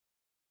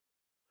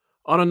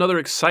On another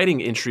exciting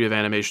entry of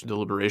Animation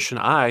Deliberation,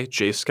 I,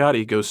 Jay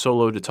Scotty, go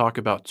solo to talk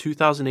about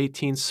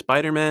 2018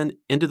 Spider-Man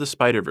Into the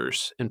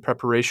Spider-Verse in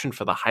preparation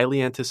for the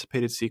highly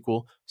anticipated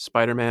sequel,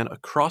 Spider-Man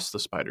Across the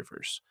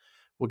Spider-Verse.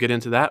 We'll get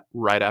into that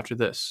right after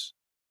this.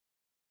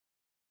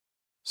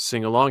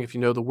 Sing along if you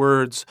know the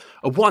words.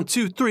 One,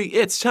 two, three,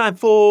 it's time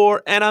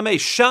for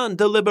Animation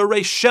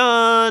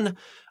Deliberation,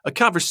 a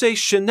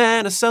conversation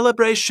and a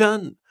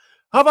celebration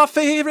of our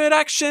favorite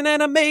action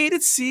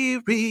animated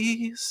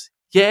series.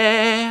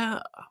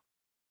 Yeah!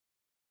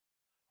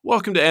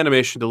 Welcome to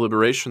Animation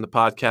Deliberation, the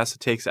podcast that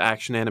takes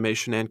action,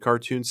 animation, and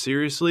cartoons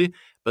seriously,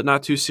 but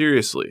not too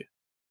seriously.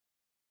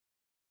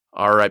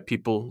 All right,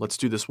 people, let's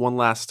do this one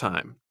last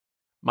time.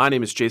 My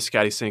name is J.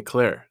 Scotty St.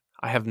 Clair.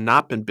 I have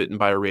not been bitten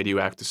by a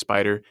radioactive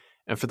spider,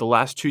 and for the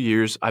last 2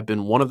 years, I've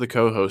been one of the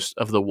co-hosts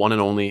of the one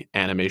and only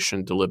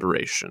Animation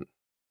Deliberation.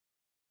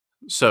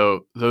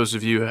 So, those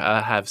of you who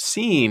have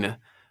seen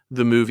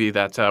the movie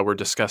that we're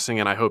discussing,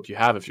 and I hope you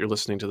have if you're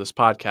listening to this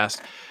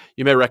podcast,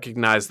 you may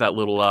recognize that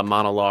little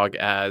monologue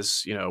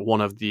as,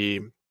 one of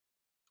the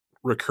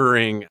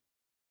recurring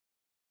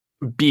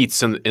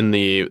beats in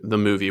the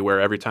movie, where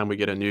every time we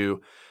get a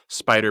new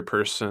spider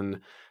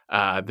person,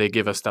 they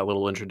give us that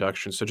little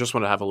introduction. So just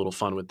want to have a little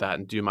fun with that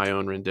and do my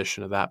own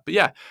rendition of that. But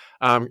yeah,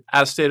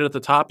 as stated at the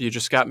top, you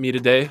just got me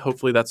today.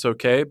 Hopefully that's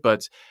okay.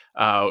 But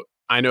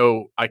I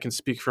know I can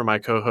speak for my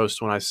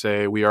co-host when I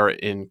say we are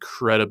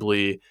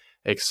incredibly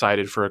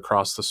excited for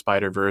Across the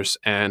Spider-Verse,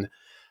 and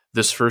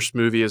this first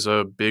movie is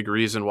a big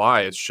reason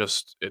why.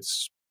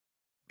 It's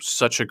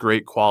such a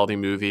great quality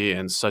movie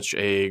and such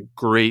a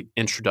great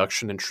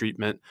introduction and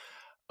treatment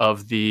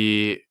of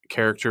the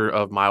character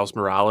of Miles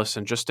Morales,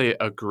 and just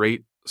a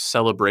great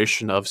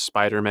celebration of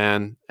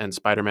Spider-Man and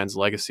Spider-Man's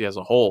legacy as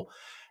a whole.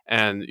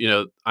 And,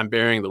 I'm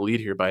bearing the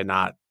lead here by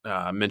not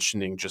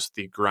mentioning just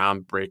the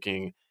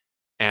groundbreaking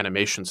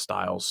animation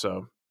style.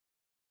 So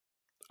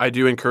I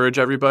do encourage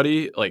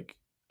everybody, like,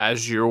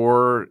 as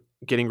you're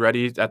getting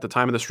ready at the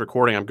time of this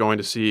recording, I'm going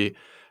to see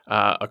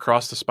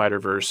Across the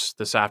Spider-Verse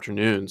this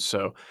afternoon.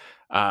 So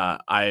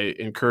I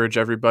encourage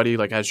everybody,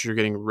 like, as you're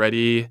getting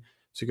ready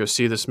to go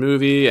see this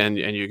movie and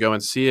you go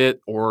and see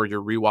it, or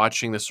you're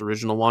rewatching this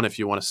original one, if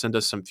you want to send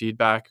us some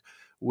feedback,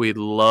 we'd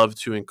love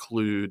to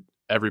include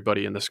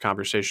everybody in this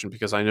conversation,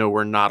 because I know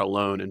we're not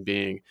alone in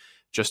being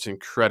just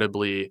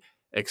incredibly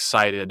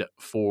excited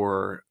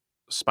for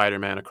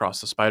Spider-Man Across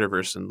the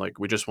Spider-Verse, and like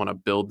we just want to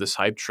build this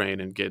hype train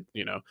and get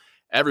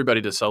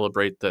everybody to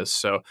celebrate this.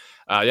 So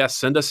yeah,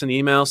 send us an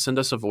email, send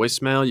us a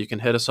voicemail. You can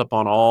hit us up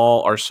on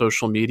all our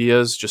social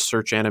medias. Just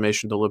search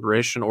Animation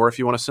Deliberation, or if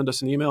you want to send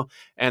us an email,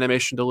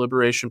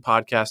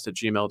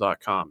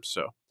 animationdeliberationpodcast@gmail.com.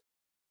 So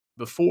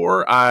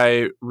before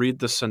I read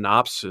the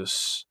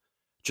synopsis,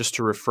 just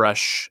to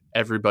refresh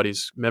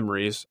everybody's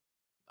memories,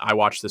 I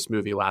watched this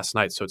movie last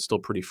night, so it's still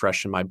pretty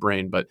fresh in my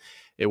brain. But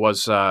it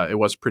was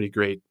pretty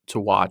great to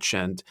watch,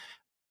 and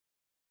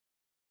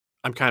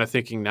I'm kind of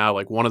thinking now,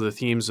 like, one of the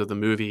themes of the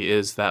movie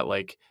is that,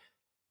 like,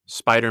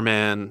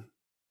 Spider-Man,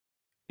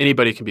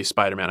 anybody can be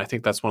Spider-Man. I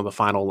think that's one of the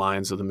final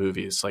lines of the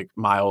movie. It's like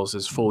Miles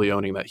is fully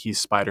owning that he's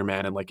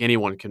Spider-Man, and like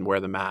anyone can wear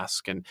the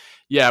mask. And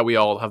yeah, we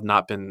all have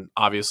not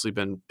obviously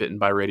been bitten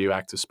by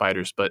radioactive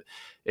spiders, but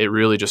it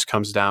really just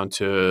comes down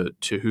to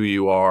who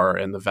you are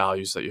and the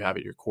values that you have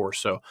at your core.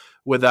 So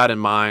with that in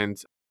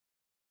mind,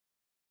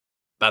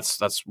 that's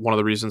one of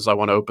the reasons I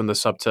want to open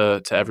this up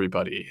to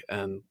everybody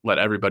and let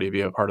everybody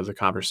be a part of the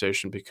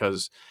conversation,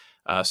 because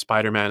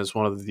Spider-Man is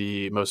one of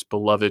the most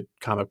beloved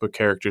comic book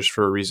characters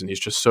for a reason. He's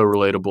just so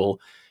relatable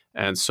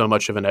and so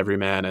much of an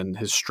everyman, and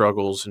his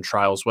struggles and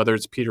trials, whether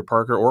it's Peter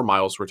Parker or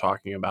Miles we're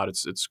talking about.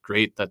 It's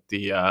great that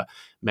the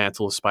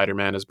mantle of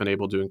Spider-Man has been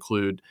able to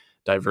include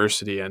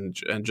diversity and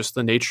just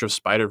the nature of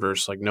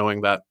Spider-Verse, like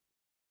knowing that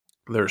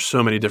there are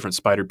so many different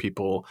Spider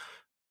people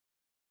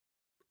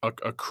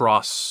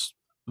across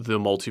the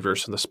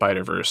multiverse and the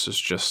Spider-Verse is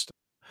just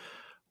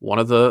one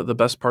of the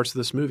best parts of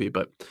this movie.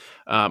 But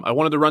I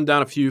wanted to run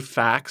down a few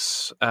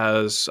facts,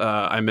 as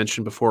I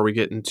mentioned before we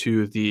get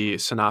into the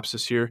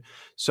synopsis here.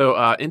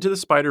 So Into the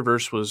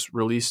Spider-Verse was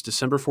released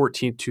December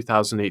 14th,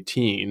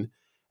 2018,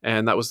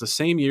 and that was the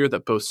same year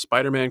that both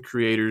Spider-Man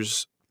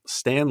creators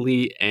Stan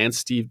Lee and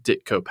Steve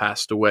Ditko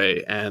passed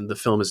away, and the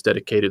film is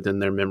dedicated in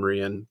their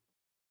memory. And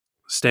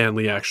Stan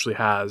Lee actually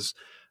has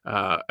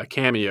a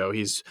cameo.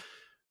 He's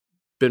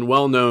been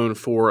well known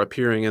for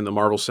appearing in the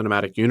Marvel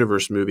Cinematic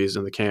Universe movies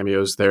and the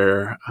cameos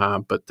there,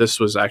 but this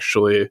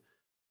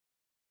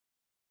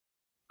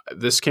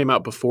came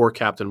out before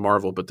Captain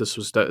Marvel, but this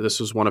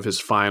was one of his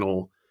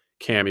final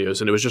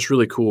cameos, and it was just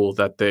really cool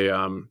that they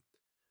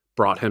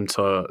brought him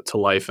to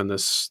life in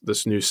this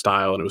new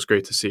style, and it was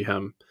great to see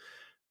him.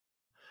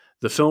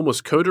 The film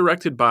was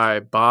co-directed by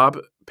Bob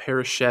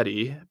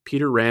Persichetti,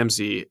 Peter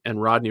Ramsey,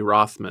 and Rodney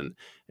Rothman,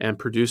 and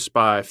produced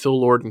by Phil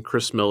Lord and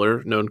Chris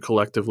Miller, known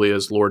collectively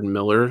as Lord and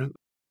Miller.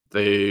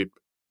 They,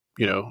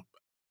 you know,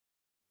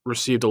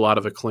 received a lot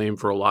of acclaim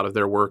for a lot of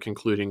their work,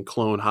 including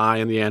Clone High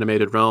in the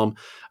animated realm.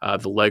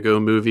 The Lego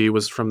movie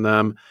was from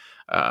them.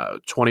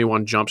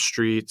 21 Jump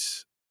Street.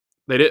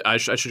 They did. I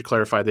should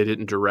clarify. They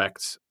didn't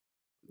direct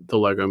the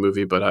Lego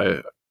Movie, but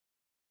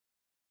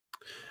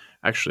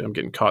I'm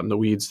getting caught in the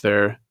weeds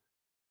there.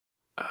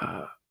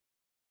 Uh,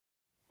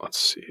 let's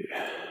see.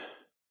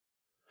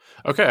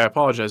 Okay, I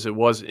apologize. It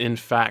was in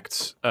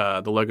fact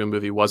the Lego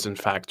Movie was in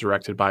fact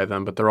directed by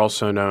them, but they're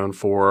also known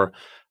for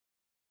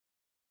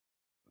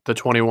the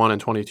 21 and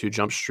 22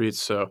 Jump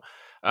Streets. So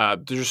they're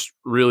just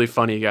really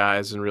funny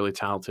guys and really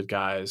talented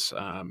guys.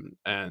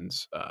 And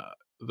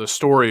the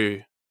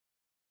story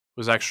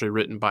was actually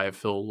written by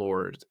Phil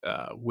Lord,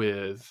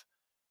 with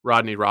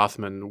Rodney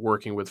Rothman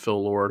working with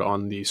Phil Lord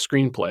on the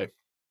screenplay.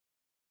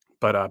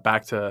 But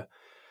back to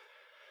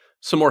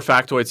some more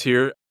factoids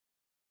here.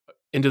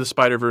 Into the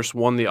Spider-Verse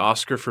won the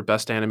Oscar for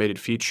Best Animated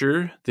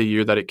Feature the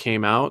year that it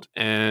came out,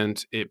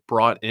 and it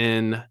brought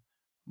in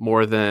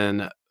more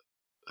than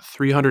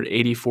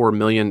 $384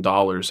 million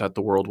at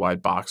the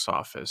worldwide box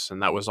office,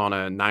 and that was on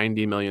a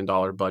 $90 million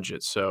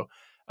budget. So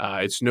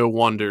it's no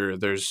wonder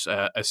there's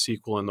a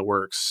sequel in the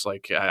works.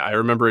 Like I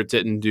remember it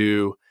didn't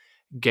do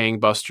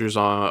gangbusters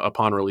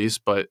upon release,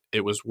 but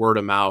it was word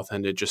of mouth,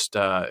 and it just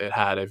it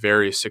had a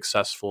very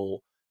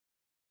successful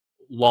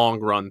long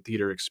run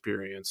theater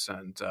experience,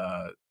 and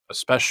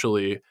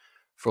especially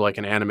for like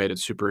an animated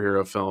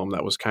superhero film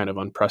that was kind of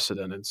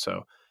unprecedented.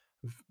 So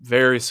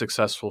very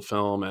successful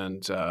film,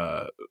 and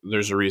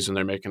there's a reason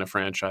they're making a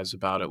franchise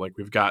about it. Like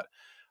we've got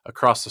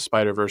Across the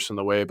Spider-Verse in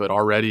the way, but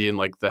already in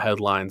like the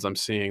headlines I'm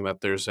seeing that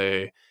there's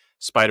a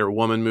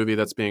Spider-Woman movie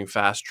that's being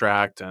fast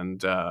tracked,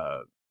 and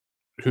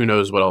who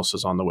knows what else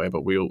is on the way,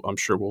 but I'm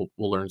sure we'll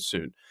learn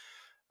soon.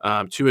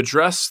 To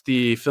address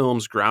the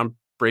film's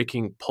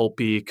groundbreaking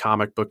pulpy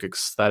comic book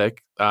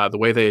aesthetic, the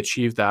way they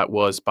achieved that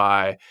was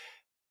by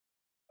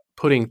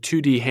putting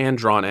 2D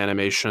hand-drawn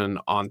animation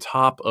on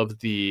top of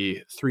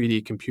the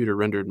 3D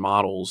computer-rendered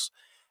models,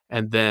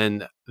 and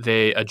then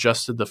they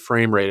adjusted the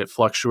frame rate. It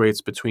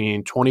fluctuates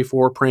between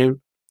 24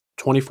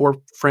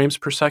 frames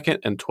per second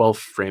and 12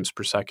 frames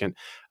per second,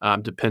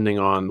 depending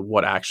on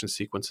what action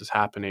sequence is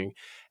happening.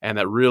 And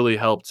that really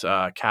helped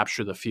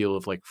capture the feel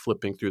of like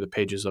flipping through the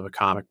pages of a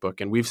comic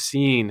book. And we've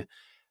seen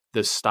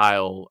this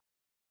style.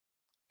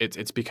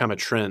 It's become a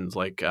trend.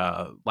 Like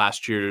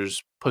last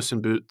year's Puss in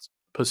Boots: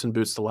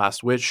 The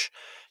Last Witch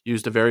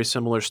used a very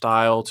similar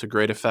style to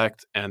great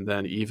effect. And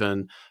then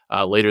even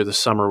later this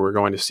summer, we're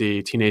going to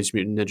see Teenage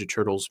Mutant Ninja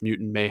Turtles: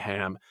 Mutant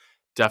Mayhem.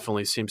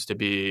 Definitely seems to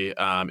be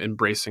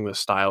embracing this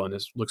style, and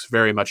looks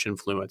very much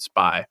influenced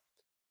by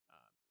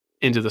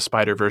Into the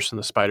Spider-Verse and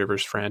the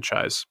Spider-Verse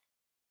franchise.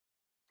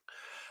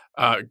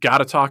 Got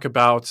to talk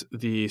about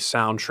the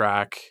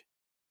soundtrack.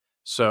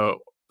 So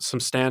some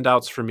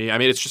standouts for me. I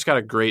mean, it's just got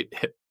a great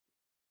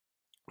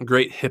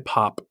hip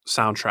hop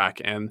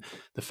soundtrack, and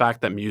the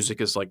fact that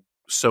music is like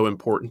so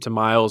important to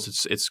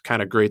Miles, it's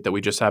kind of great that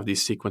we just have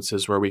these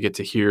sequences where we get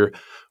to hear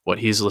what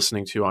he's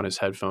listening to on his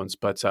headphones.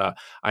 But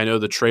I know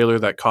the trailer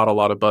that caught a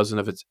lot of buzz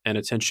and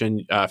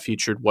attention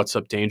featured "What's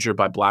Up Danger"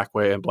 by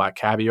Blackway and Black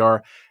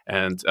Caviar,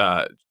 and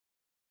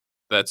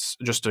that's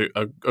just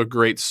a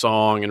great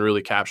song and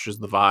really captures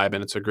the vibe.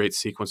 And it's a great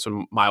sequence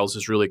when Miles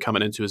is really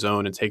coming into his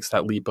own and takes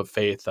that leap of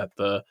faith that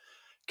the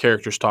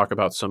characters talk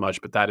about so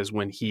much. But that is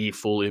when he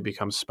fully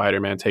becomes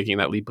Spider-Man, taking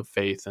that leap of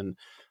faith. And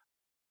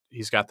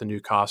he's got the new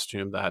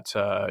costume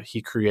that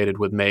he created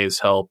with May's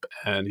help,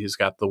 and he's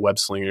got the web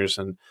slingers,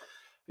 and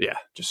yeah,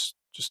 just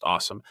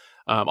awesome.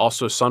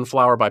 Also,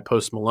 Sunflower by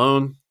Post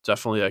Malone,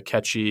 definitely a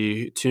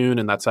catchy tune,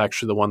 and that's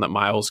actually the one that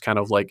Miles kind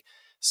of like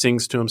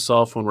sings to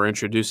himself when we're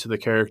introduced to the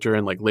character.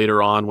 And like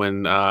later on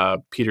when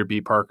Peter B.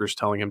 Parker's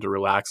telling him to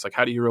relax, like,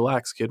 how do you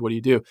relax, kid? What do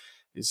you do?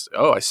 He's,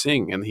 oh, I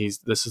sing. And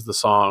this is the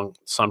song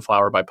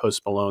Sunflower by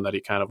Post Malone that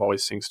he kind of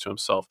always sings to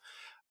himself.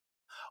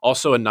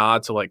 Also a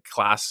nod to like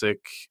classic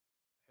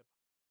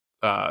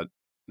uh,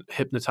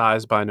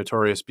 Hypnotized by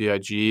Notorious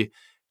B.I.G.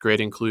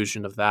 Great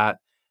inclusion of that.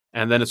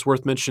 And then it's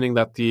worth mentioning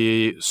that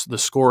the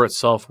score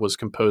itself was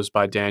composed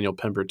by Daniel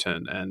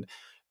Pemberton. And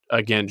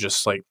again,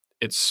 just like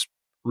it's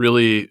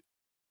really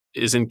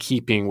is in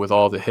keeping with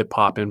all the hip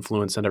hop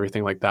influence and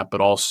everything like that,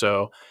 but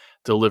also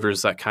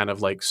delivers that kind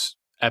of like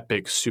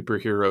epic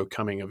superhero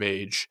coming of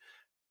age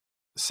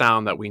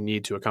sound that we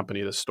need to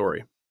accompany this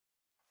story.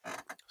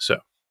 So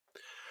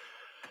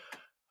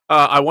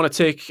I want to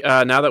take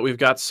now that we've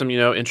got some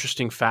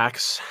interesting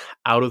facts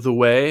out of the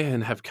way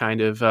and have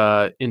kind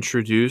of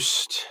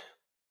introduced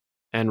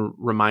and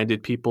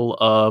reminded people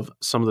of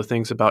some of the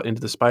things about Into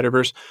the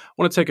Spider-Verse. I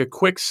want to take a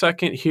quick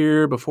second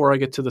here before I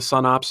get to the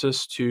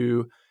synopsis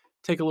to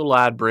take a little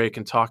ad break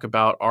and talk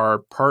about our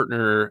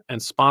partner and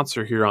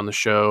sponsor here on the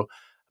show,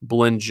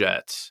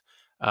 BlendJet.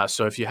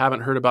 So if you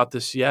haven't heard about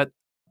this yet,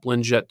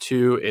 BlendJet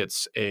 2,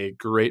 it's a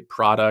great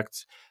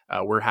product.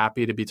 We're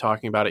happy to be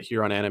talking about it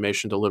here on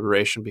Animation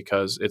Deliberation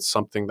because it's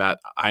something that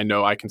I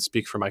know I can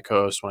speak for my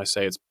co-host when I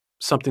say it's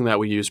something that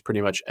we use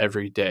pretty much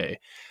every day.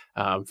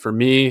 For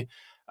me,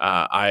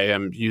 I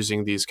am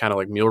using these kind of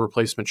like meal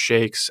replacement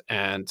shakes,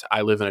 and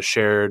I live in a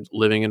shared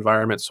living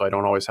environment, so I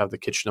don't always have the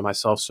kitchen to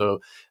myself. So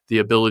the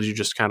ability to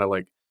just kind of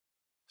like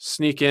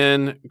Sneak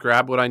in,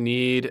 grab what I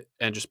need,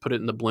 and just put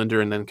it in the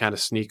blender and then kind of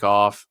sneak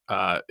off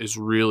is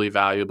really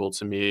valuable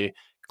to me.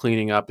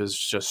 Cleaning up is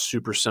just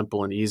super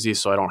simple and easy,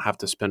 so I don't have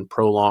to spend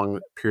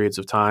prolonged periods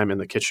of time in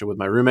the kitchen with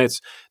my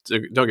roommates.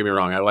 Don't get me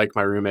wrong, I like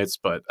my roommates,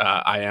 but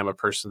I am a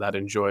person that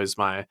enjoys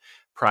my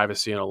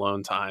privacy and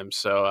alone time.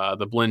 So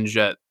the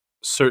BlendJet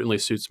certainly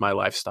suits my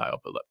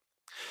lifestyle.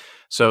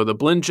 So the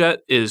BlendJet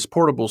is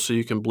portable, so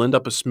you can blend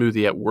up a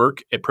smoothie at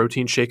work, a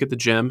protein shake at the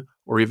gym,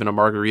 or even a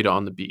margarita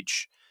on the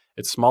beach.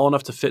 It's small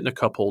enough to fit in a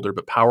cup holder,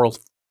 but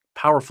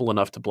powerful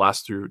enough to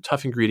blast through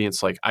tough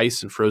ingredients like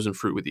ice and frozen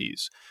fruit with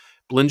ease.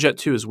 BlendJet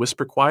 2 is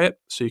whisper quiet,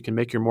 so you can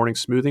make your morning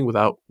smoothing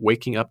without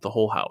waking up the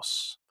whole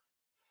house.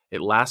 It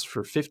lasts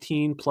for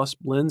 15 plus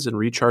blends and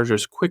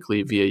recharges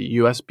quickly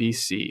via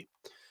USB-C.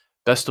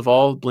 Best of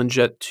all,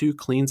 BlendJet 2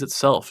 cleans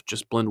itself.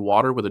 Just blend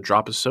water with a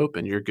drop of soap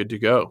and you're good to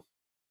go.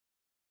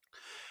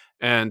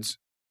 And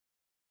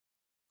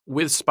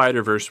with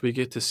Spider-Verse, we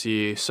get to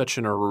see such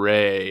an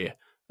array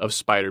of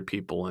spider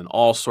people in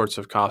all sorts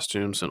of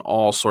costumes and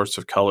all sorts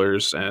of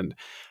colors. And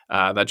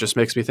that just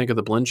makes me think of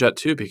the BlendJet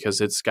too,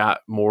 because it's got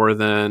more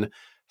than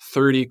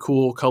 30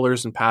 cool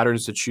colors and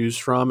patterns to choose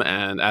from.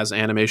 And as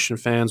animation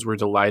fans, we're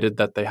delighted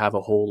that they have a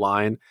whole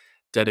line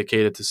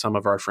dedicated to some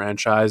of our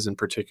franchise. In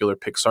particular,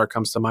 Pixar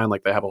comes to mind,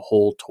 like they have a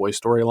whole Toy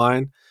Story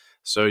line.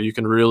 So you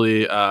can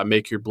really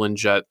make your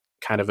BlendJet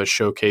kind of a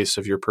showcase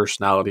of your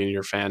personality and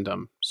your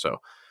fandom. So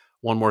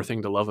one more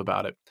thing to love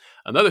about it.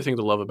 Another thing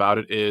to love about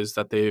it is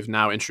that they've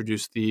now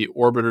introduced the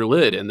Orbiter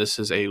lid, and this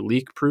is a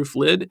leak-proof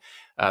lid.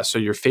 So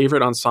your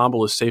favorite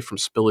ensemble is safe from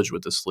spillage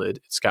with this lid.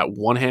 It's got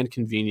one-hand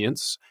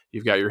convenience.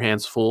 You've got your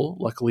hands full.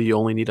 Luckily, you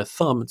only need a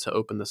thumb to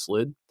open this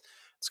lid.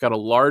 It's got a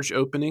large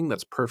opening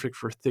that's perfect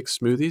for thick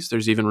smoothies.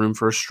 There's even room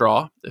for a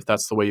straw if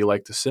that's the way you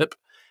like to sip.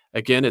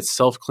 Again, it's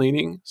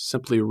self-cleaning.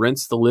 Simply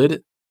rinse the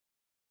lid.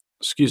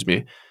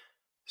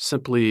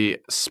 Simply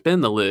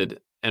spin the lid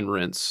and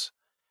rinse.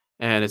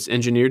 And it's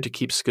engineered to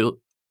keep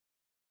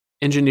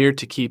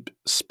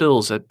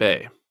spills at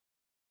bay.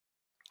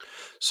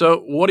 So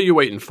what are you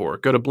waiting for?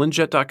 Go to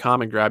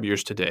blendjet.com and grab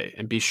yours today,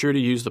 and be sure to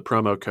use the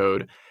promo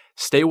code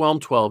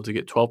STAYWHELM12 to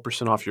get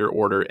 12% off your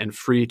order and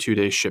free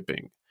 2-day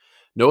shipping.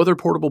 No other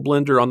portable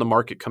blender on the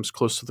market comes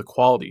close to the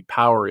quality,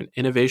 power, and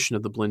innovation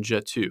of the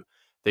BlendJet 2.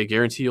 They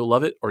guarantee you'll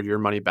love it or your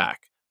money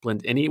back.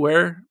 Blend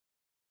anywhere,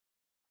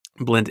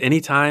 blend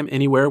anytime,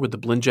 anywhere with the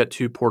BlendJet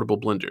 2 portable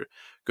blender.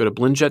 Go to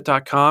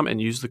blendjet.com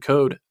and use the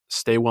code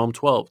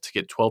STAYWHELM12 to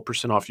get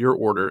 12% off your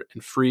order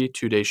and free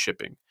 2-day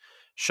shipping.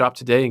 Shop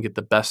today and get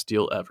the best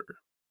deal ever.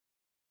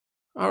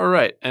 All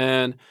right,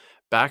 and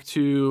back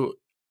to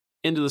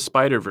Into the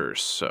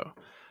Spider-Verse. So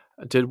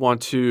I did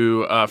want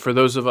to, for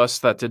those of us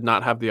that did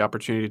not have the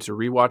opportunity to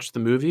rewatch the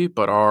movie,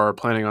 but are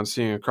planning on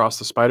seeing Across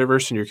the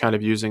Spider-Verse, and you're kind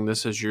of using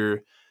this as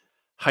your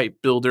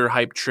hype builder,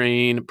 hype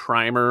train,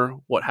 primer,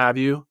 what have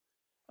you,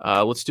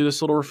 let's do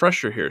this little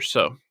refresher here.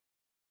 So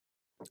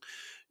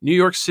New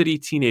York City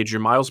teenager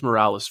Miles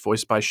Morales,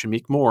 voiced by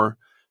Shameik Moore,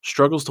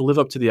 struggles to live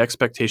up to the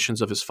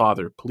expectations of his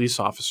father, police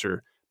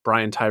officer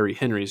Brian Tyree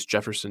Henry's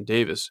Jefferson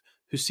Davis,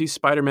 who sees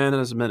Spider-Man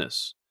as a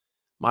menace.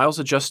 Miles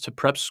adjusts to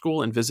prep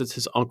school and visits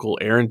his uncle,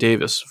 Aaron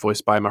Davis,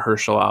 voiced by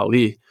Mahershala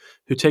Ali,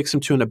 who takes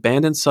him to an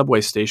abandoned subway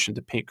station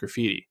to paint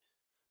graffiti.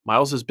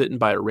 Miles is bitten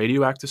by a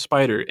radioactive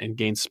spider and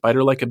gains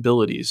spider-like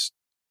abilities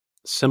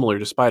similar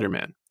to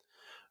Spider-Man.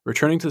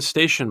 Returning to the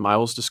station,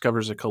 Miles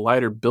discovers a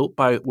collider built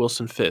by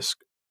Wilson Fisk,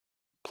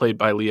 played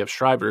by Liev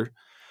Schreiber,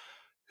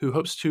 who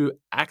hopes to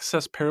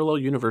access parallel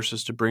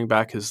universes to bring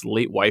back his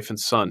late wife and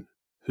son,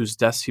 whose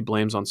deaths he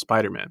blames on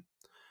Spider-Man.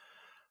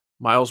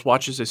 Miles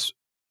watches as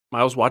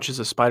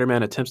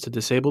Spider-Man attempts to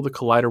disable the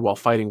collider while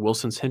fighting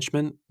Wilson's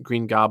henchmen,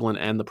 Green Goblin,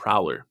 and the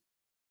Prowler.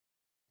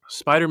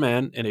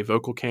 Spider-Man, in a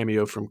vocal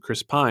cameo from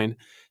Chris Pine,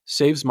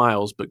 saves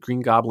Miles, but Green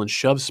Goblin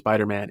shoves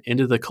Spider-Man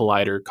into the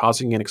collider,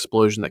 causing an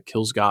explosion that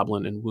kills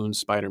Goblin and wounds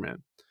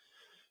Spider-Man.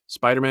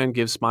 Spider-Man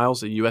gives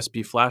Miles a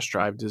USB flash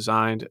drive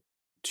designed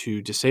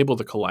to disable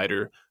the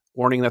collider,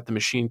 warning that the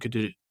machine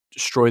could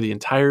destroy the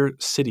entire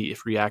city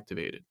if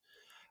reactivated.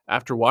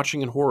 After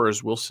watching in horror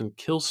as Wilson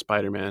kills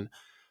Spider-Man,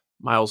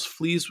 Miles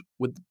flees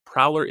with the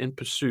Prowler in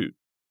pursuit,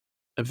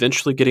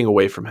 eventually getting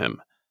away from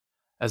him.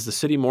 As the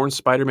city mourns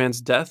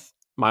Spider-Man's death,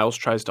 Miles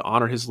tries to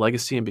honor his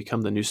legacy and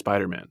become the new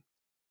Spider-Man.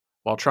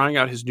 While trying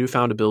out his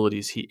newfound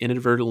abilities, he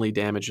inadvertently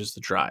damages the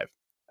drive.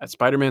 At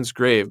Spider-Man's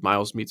grave,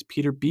 Miles meets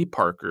Peter B.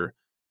 Parker,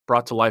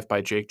 brought to life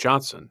by Jake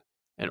Johnson,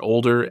 an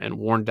older and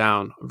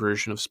worn-down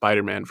version of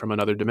Spider-Man from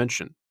another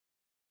dimension.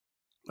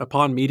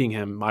 Upon meeting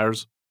him,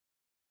 Miles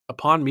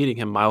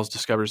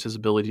discovers his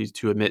ability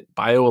to emit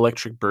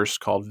bioelectric bursts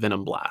called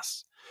Venom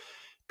Blasts.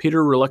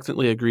 Peter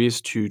reluctantly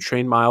agrees to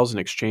train Miles in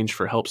exchange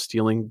for help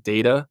stealing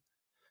data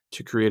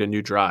to create a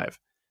new drive.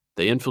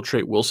 They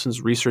infiltrate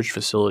Wilson's research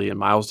facility, and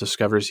Miles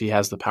discovers he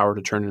has the power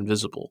to turn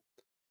invisible.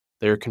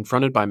 They are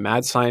confronted by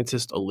mad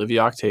scientist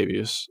Olivia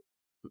Octavius,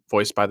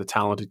 voiced by the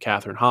talented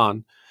Kathryn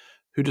Hahn,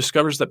 who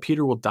discovers that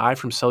Peter will die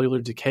from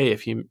cellular decay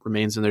if he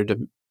remains in their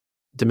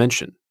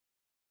dimension.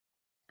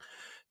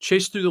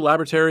 Chased through the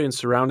laboratory and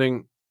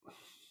surrounding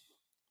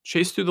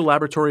Chased through the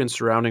laboratory and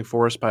surrounding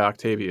forest by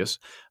Octavius,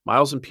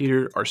 Miles and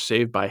Peter are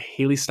saved by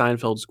Haley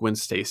Steinfeld's Gwen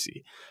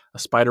Stacy, a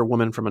Spider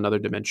Woman from another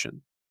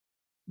dimension.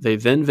 They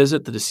then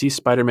visit the deceased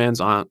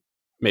Spider-Man's aunt,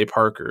 May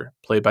Parker,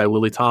 played by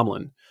Lily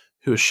Tomlin,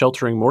 who is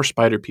sheltering more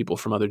Spider people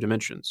from other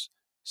dimensions.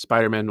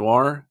 Spider-Man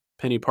Noir,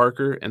 Penny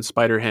Parker, and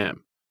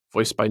Spider-Ham,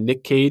 voiced by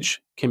Nick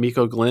Cage,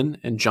 Kimiko Glenn,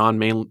 and John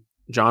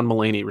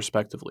Mulaney,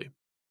 respectively,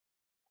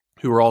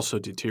 who are also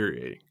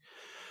deteriorating.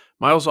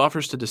 Miles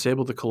offers to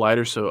disable the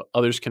collider so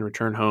others can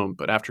return home,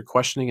 but after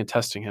questioning and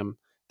testing him,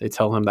 they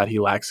tell him that he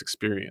lacks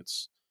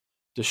experience.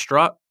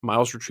 Distraught,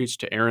 Miles retreats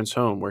to Aaron's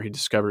home where he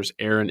discovers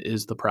Aaron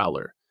is the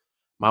Prowler.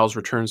 Miles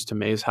returns to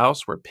May's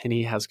house where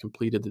Penny has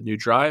completed the new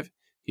drive.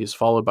 He is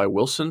followed by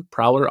Wilson,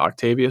 Prowler,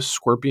 Octavius,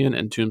 Scorpion,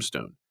 and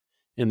Tombstone.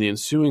 In the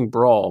ensuing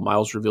brawl,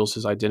 Miles reveals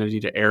his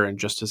identity to Aaron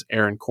just as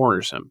Aaron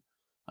corners him.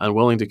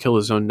 Unwilling to kill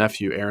his own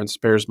nephew, Aaron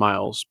spares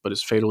Miles, but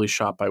is fatally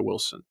shot by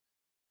Wilson.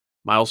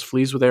 Miles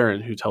flees with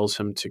Aaron, who tells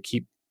him to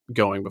keep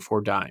going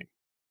before dying.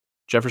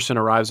 Jefferson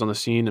arrives on the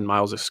scene and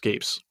Miles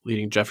escapes,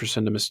 leading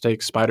Jefferson to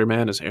mistake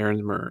Spider-Man as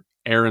Aaron's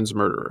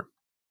murderer.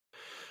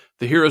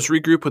 The heroes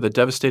regroup with a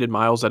devastated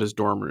Miles at his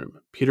dorm room.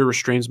 Peter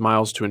restrains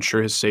Miles to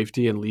ensure his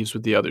safety and leaves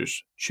with the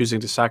others, choosing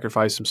to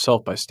sacrifice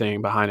himself by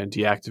staying behind and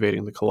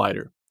deactivating the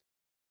collider.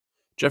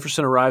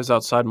 Jefferson arrives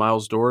outside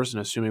Miles' doors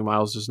and, assuming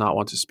Miles does not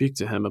want to speak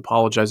to him,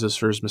 apologizes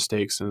for his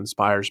mistakes and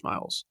inspires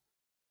Miles.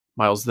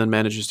 Miles then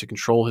manages to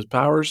control his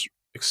powers,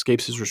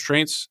 escapes his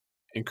restraints,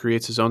 and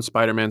creates his own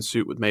Spider-Man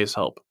suit with May's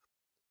help.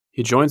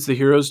 He joins the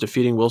heroes,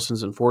 defeating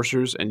Wilson's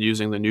enforcers and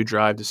using the new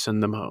drive to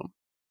send them home.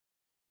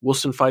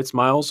 Wilson fights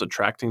Miles,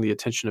 attracting the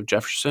attention of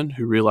Jefferson,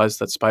 who realizes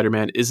that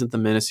Spider-Man isn't the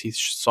menace he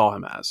saw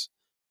him as.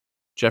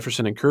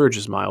 Jefferson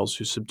encourages Miles,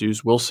 who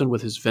subdues Wilson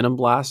with his Venom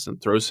Blast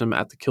and throws him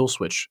at the kill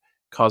switch,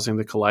 causing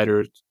the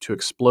collider to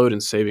explode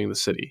and saving the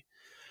city.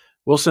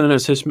 Wilson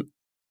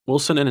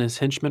and his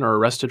henchmen are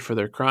arrested for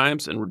their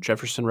crimes, and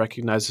Jefferson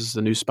recognizes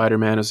the new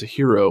Spider-Man as a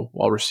hero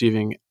while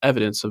receiving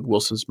evidence of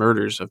Wilson's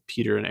murders of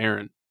Peter and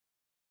Aaron.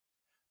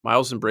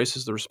 Miles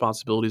embraces the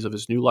responsibilities of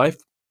his new life,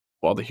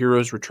 while the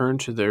heroes return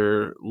to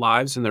their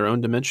lives in their own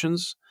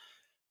dimensions.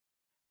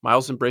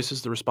 Miles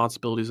embraces the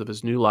responsibilities of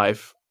his new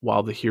life,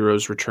 while the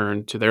heroes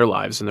return to their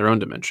lives in their own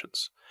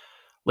dimensions.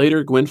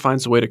 Later, Gwen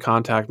finds a way to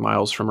contact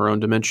Miles from her own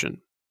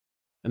dimension.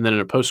 And then in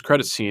a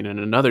post-credit scene in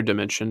another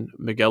dimension,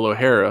 Miguel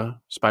O'Hara,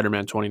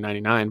 Spider-Man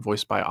 2099,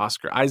 voiced by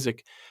Oscar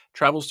Isaac,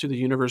 travels to the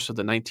universe of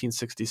the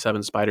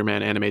 1967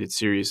 Spider-Man animated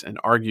series and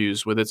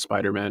argues with its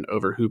Spider-Man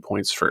over who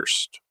points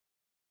first.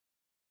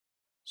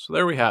 So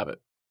there we have it.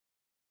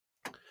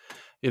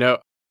 You know,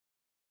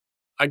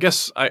 I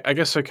guess I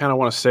kind of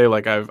want to say,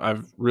 like,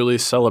 I've really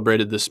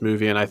celebrated this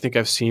movie, and I think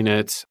I've seen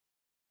it.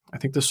 I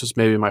think this was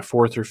maybe my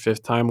fourth or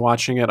fifth time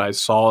watching it. I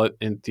saw it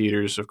in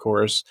theaters, of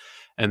course,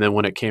 and then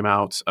when it came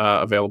out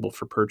available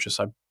for purchase,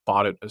 I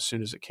bought it as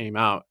soon as it came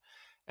out.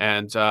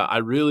 And I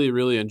really,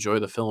 really enjoy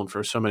the film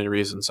for so many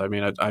reasons. I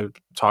mean, I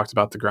talked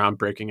about the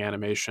groundbreaking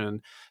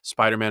animation.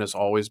 Spider-Man has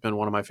always been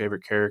one of my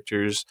favorite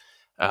characters.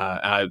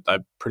 I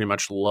pretty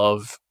much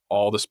love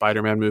all the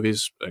Spider-Man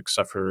movies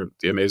except for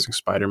The Amazing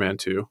Spider-Man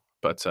 2.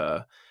 But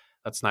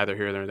that's neither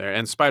here nor there.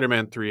 And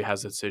Spider-Man 3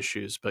 has its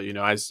issues, but,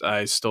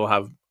 I still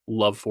have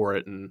love for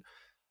it in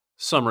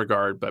some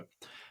regard. But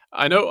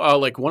I know,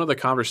 like, one of the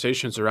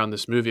conversations around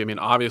this movie, I mean,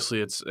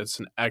 obviously it's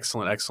an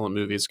excellent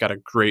movie. It's got a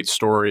great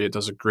story. It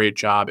does a great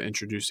job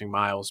introducing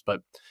Miles. But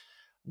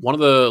one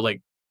of the,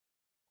 like,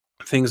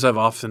 things I've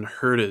often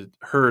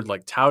heard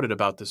like touted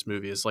about this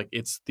movie is, like,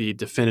 it's the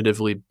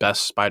definitively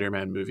best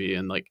Spider-Man movie.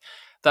 And, like,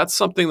 that's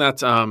something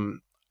that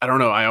I don't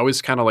know, I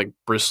always kind of, like,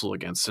 bristle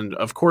against. And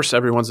of course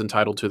everyone's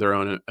entitled to their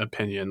own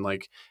opinion.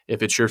 Like,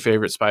 if it's your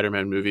favorite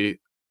Spider-Man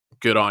movie,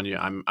 good on you.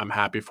 I'm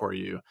happy for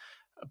you.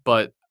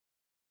 But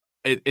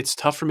it's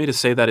tough for me to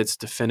say that it's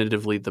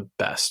definitively the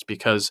best,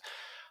 because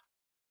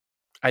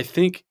I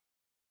think,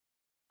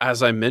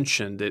 as I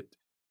mentioned, it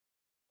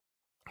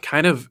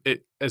kind of,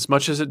 it, as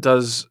much as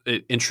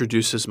it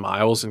introduces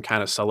Miles and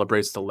kind of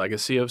celebrates the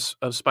legacy of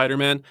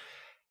Spider-Man.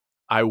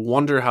 I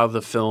wonder how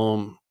the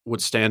film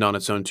would stand on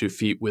its own 2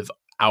 feet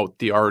without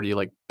the already,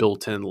 like,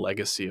 built-in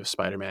legacy of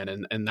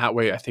Spider-Man. And that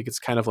way, I think it's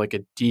kind of like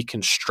a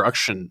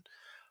deconstruction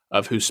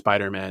of who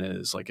Spider-Man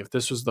is. Like, if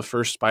this was the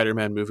first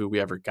Spider-Man movie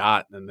we ever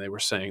got, and they were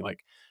saying,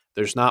 like,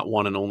 there's not the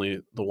one and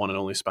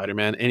only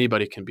Spider-Man.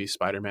 Anybody can be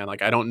Spider-Man.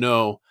 Like, I don't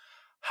know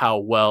how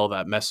well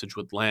that message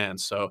would land.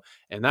 So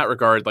in that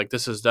regard, like,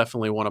 this is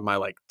definitely one of my,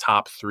 like,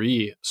 top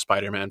 3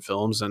 Spider-Man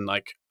films. And,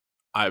 like,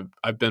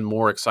 I've been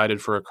more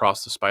excited for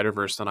Across the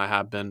Spider-Verse than I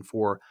have been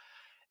for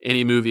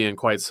any movie in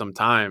quite some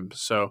time.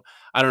 So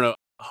I don't know.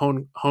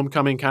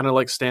 Homecoming kind of,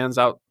 like, stands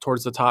out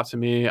towards the top to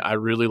me. I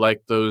really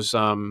like those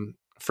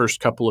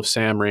first couple of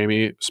Sam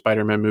Raimi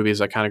Spider-Man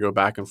movies. I kind of go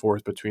back and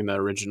forth between the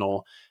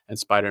original and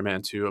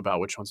Spider-Man 2 about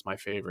which one's my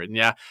favorite. And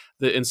yeah,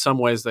 in some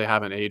ways they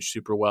haven't aged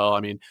super well. I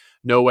mean,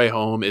 No Way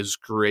Home is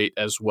great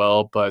as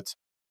well, but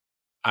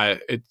I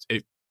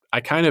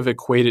kind of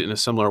equate it in a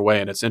similar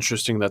way. And it's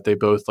interesting that they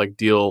both, like,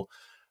 deal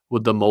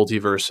with the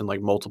multiverse and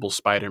like multiple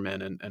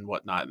Spider-Man and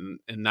whatnot. And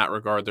in that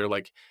regard, they're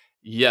like,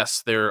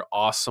 yes, they're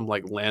awesome,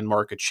 like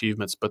landmark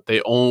achievements, but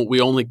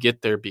we only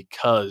get there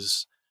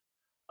because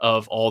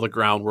of all the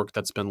groundwork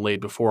that's been laid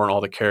before and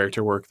all the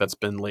character work that's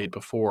been laid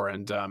before.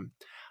 And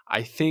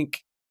I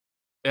think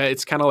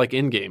it's kind of like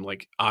Endgame.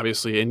 Like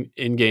obviously,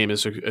 Endgame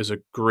is a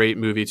great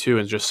movie too,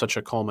 and just such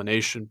a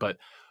culmination. But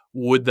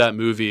would that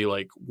movie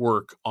like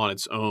work on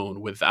its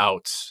own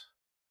without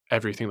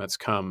everything that's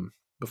come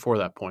before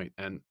that point?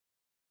 And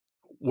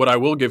what I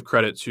will give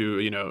credit to,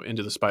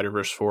 Into the Spider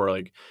Verse for,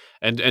 like,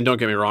 and don't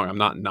get me wrong, I'm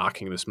not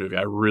knocking this movie.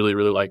 I really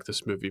really like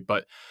this movie,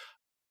 but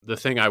the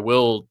thing I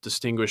will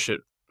distinguish it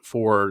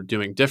for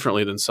doing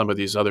differently than some of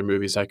these other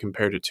movies I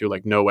compared it to,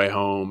 like No Way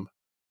Home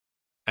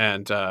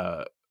and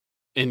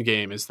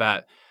Endgame, is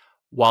that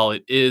while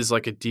it is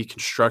like a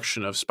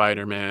deconstruction of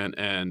Spider-Man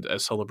and a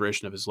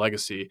celebration of his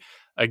legacy,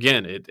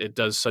 again, it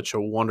does such a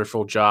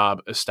wonderful job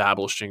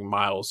establishing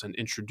Miles and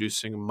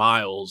introducing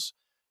Miles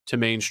to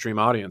mainstream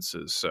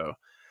audiences. So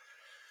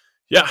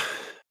yeah,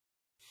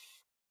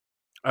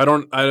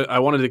 I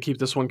wanted to keep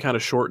this one kind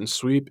of short and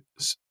sweet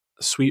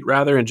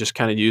rather, and just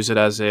kind of use it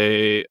as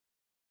a,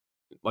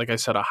 like I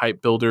said, a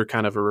hype builder,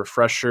 kind of a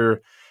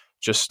refresher,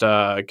 just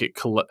get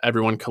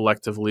everyone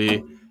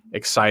collectively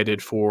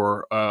excited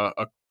for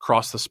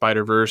Across the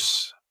Spider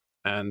Verse.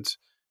 And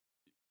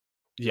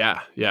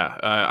yeah,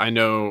 I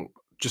know.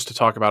 Just to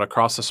talk about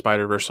Across the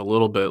Spider Verse a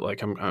little bit,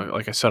 like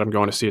like I said, I'm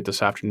going to see it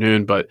this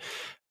afternoon, but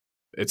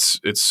it's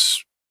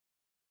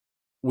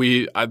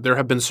there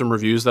have been some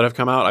reviews that have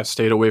come out. I've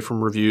stayed away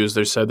from reviews.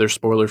 They said they're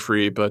spoiler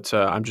free, but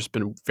I'm just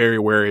been very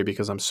wary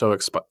because I'm so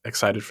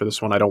excited for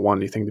this one. I don't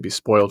want anything to be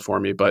spoiled for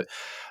me. But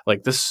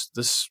like this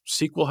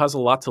sequel has a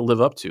lot to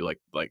live up to.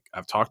 Like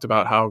I've talked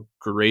about how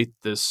great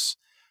this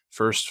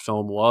first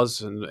film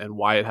was and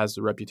why it has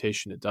the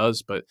reputation it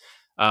does. But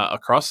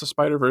Across the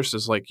Spider Verse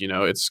is like,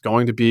 it's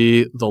going to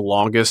be the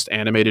longest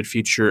animated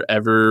feature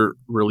ever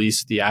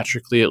released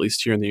theatrically, at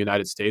least here in the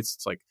United States.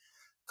 It's like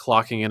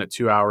clocking in at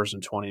 2 hours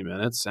and 20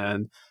 minutes.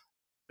 And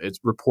it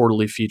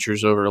reportedly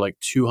features over like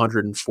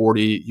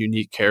 240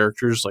 unique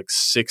characters, like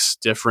 6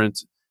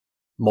 different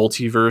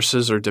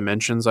multiverses or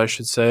dimensions, I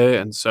should say.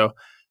 And so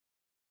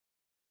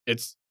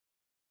it's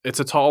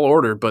a tall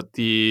order, but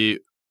the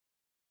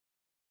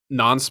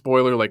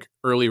non-spoiler like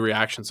early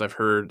reactions I've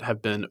heard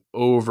have been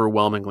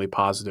overwhelmingly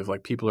positive.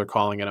 Like people are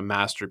calling it a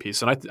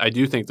masterpiece. And I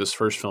do think this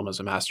first film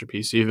is a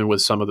masterpiece, even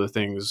with some of the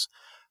things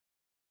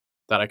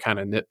that I kind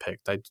of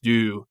nitpicked. I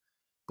do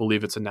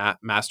believe it's a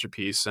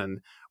masterpiece, and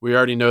we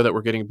already know that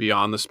we're getting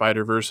Beyond the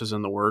Spider Verse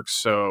in the works.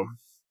 So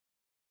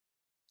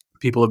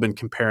people have been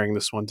comparing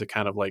this one to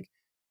kind of like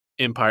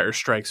Empire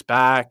Strikes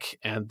Back,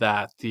 and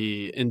that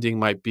the ending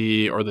might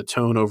be, or the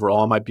tone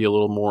overall might be a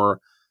little more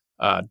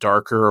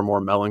darker or more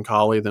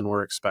melancholy than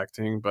we're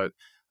expecting. But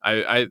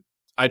I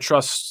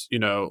trust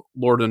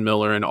Lord and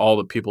Miller and all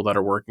the people that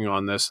are working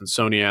on this and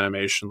Sony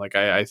Animation. Like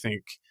I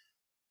think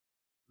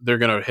they're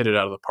going to hit it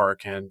out of the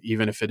park. And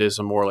even if it is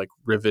a more like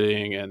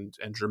riveting and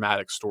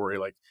dramatic story,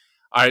 like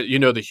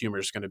the humor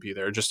is going to be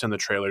there. Just in the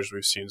trailers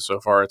we've seen so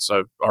far, it's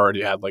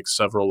already had like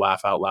several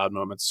laugh out loud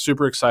moments.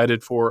 Super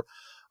excited for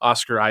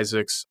Oscar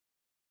Isaacs,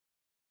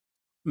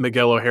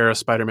 Miguel O'Hara,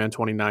 Spider-Man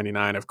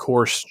 2099, of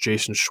course,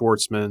 Jason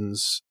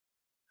Schwartzman's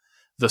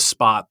the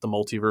Spot, the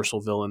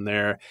multiversal villain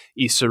there.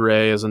 Issa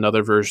Rae is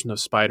another version of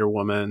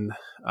Spider-Woman.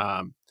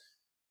 Um,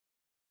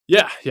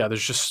 yeah,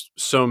 there's just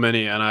so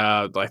many, and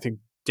I think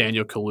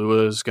Daniel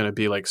Kaluuya is going to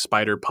be like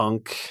Spider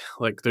Punk.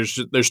 Like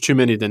there's too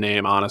many to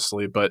name,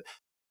 honestly. But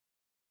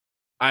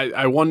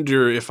I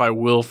wonder if I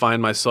will find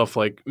myself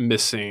like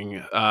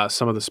missing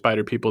some of the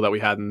Spider people that we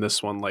had in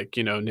this one. Like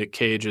Nick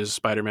Cage's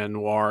Spider-Man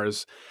Noir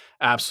is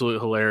absolutely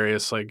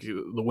hilarious. Like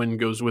the wind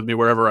goes with me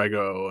wherever I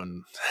go,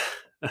 and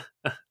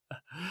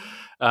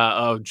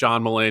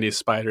John Mulaney's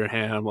Spider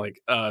Ham.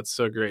 Like it's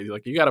so great.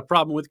 Like you got a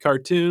problem with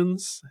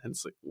cartoons, and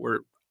it's like we're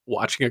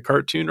watching a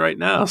cartoon right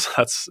now. So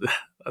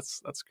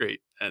that's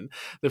great. And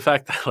the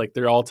fact that like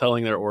they're all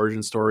telling their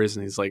origin stories,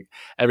 and he's like,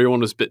 everyone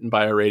was bitten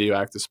by a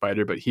radioactive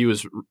spider, but he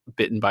was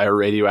bitten by a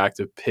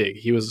radioactive pig.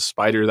 He was a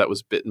spider that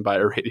was bitten by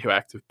a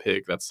radioactive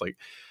pig. That's like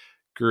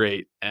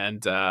great.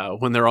 And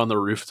when they're on the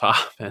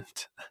rooftop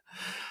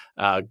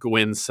and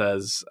Gwen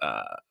says,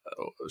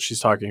 she's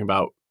talking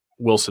about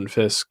Wilson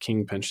Fisk,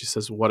 Kingpin. She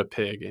says, "What a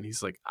pig!" And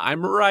he's like,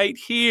 "I'm right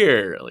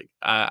here." Like,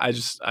 I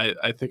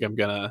think I'm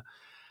gonna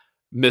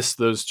miss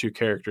those two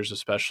characters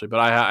especially, but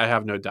I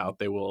have no doubt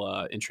they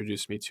will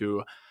introduce me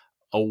to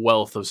a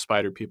wealth of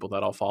Spider people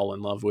that I'll fall in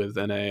love with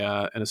in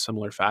a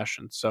similar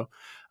fashion. So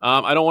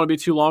I don't want to be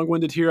too long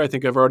winded here. I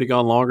think I've already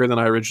gone longer than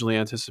I originally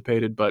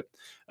anticipated, but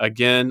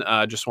again,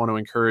 just want to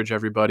encourage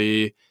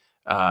everybody,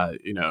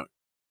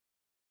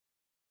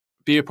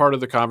 be a part of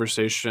the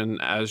conversation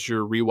as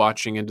you're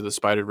rewatching Into the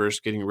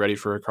Spider-Verse, getting ready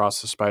for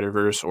Across the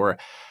Spider-Verse, or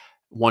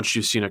once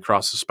you've seen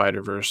Across the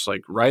Spider-Verse,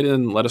 like write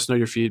in, let us know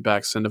your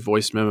feedback, send a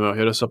voice memo,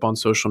 hit us up on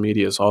social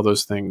medias, all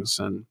those things.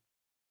 And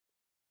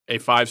a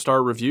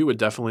 5-star review would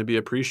definitely be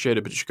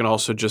appreciated, but you can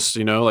also just,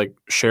 like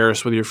share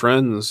us with your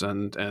friends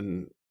and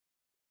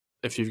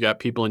if you've got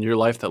people in your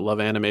life that love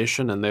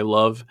animation and they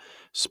love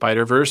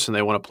Spider-Verse and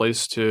they want a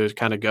place to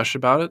kind of gush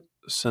about it,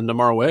 send them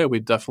our way.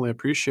 We'd definitely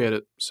appreciate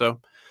it. So,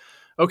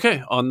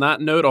 okay, on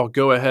that note, I'll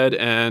go ahead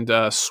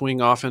and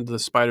swing off into the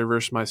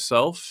Spider-Verse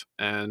myself,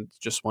 and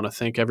just want to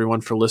thank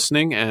everyone for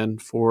listening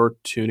and for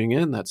tuning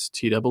in. That's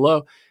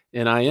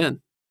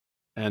TOONIN.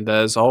 And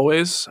as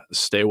always,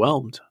 stay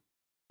whelmed.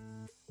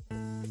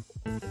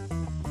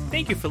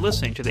 Thank you for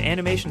listening to the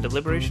Animation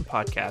Deliberation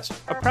Podcast,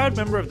 a proud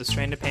member of the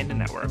Stranded Panda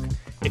Network.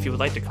 If you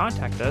would like to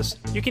contact us,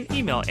 you can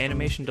email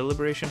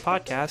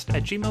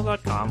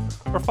animationdeliberationpodcast@gmail.com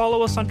or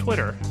follow us on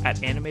Twitter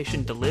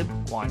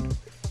 @animationdelib1.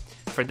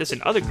 For this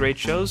and other great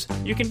shows,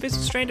 you can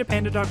visit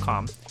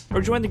strandedpanda.com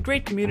or join the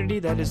great community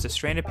that is the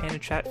Stranded Panda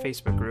Chat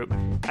Facebook group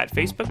at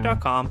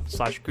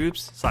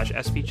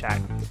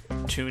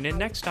facebook.com/groups/svchat. Tune in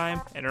next time,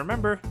 and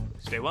remember,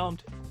 stay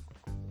whelmed.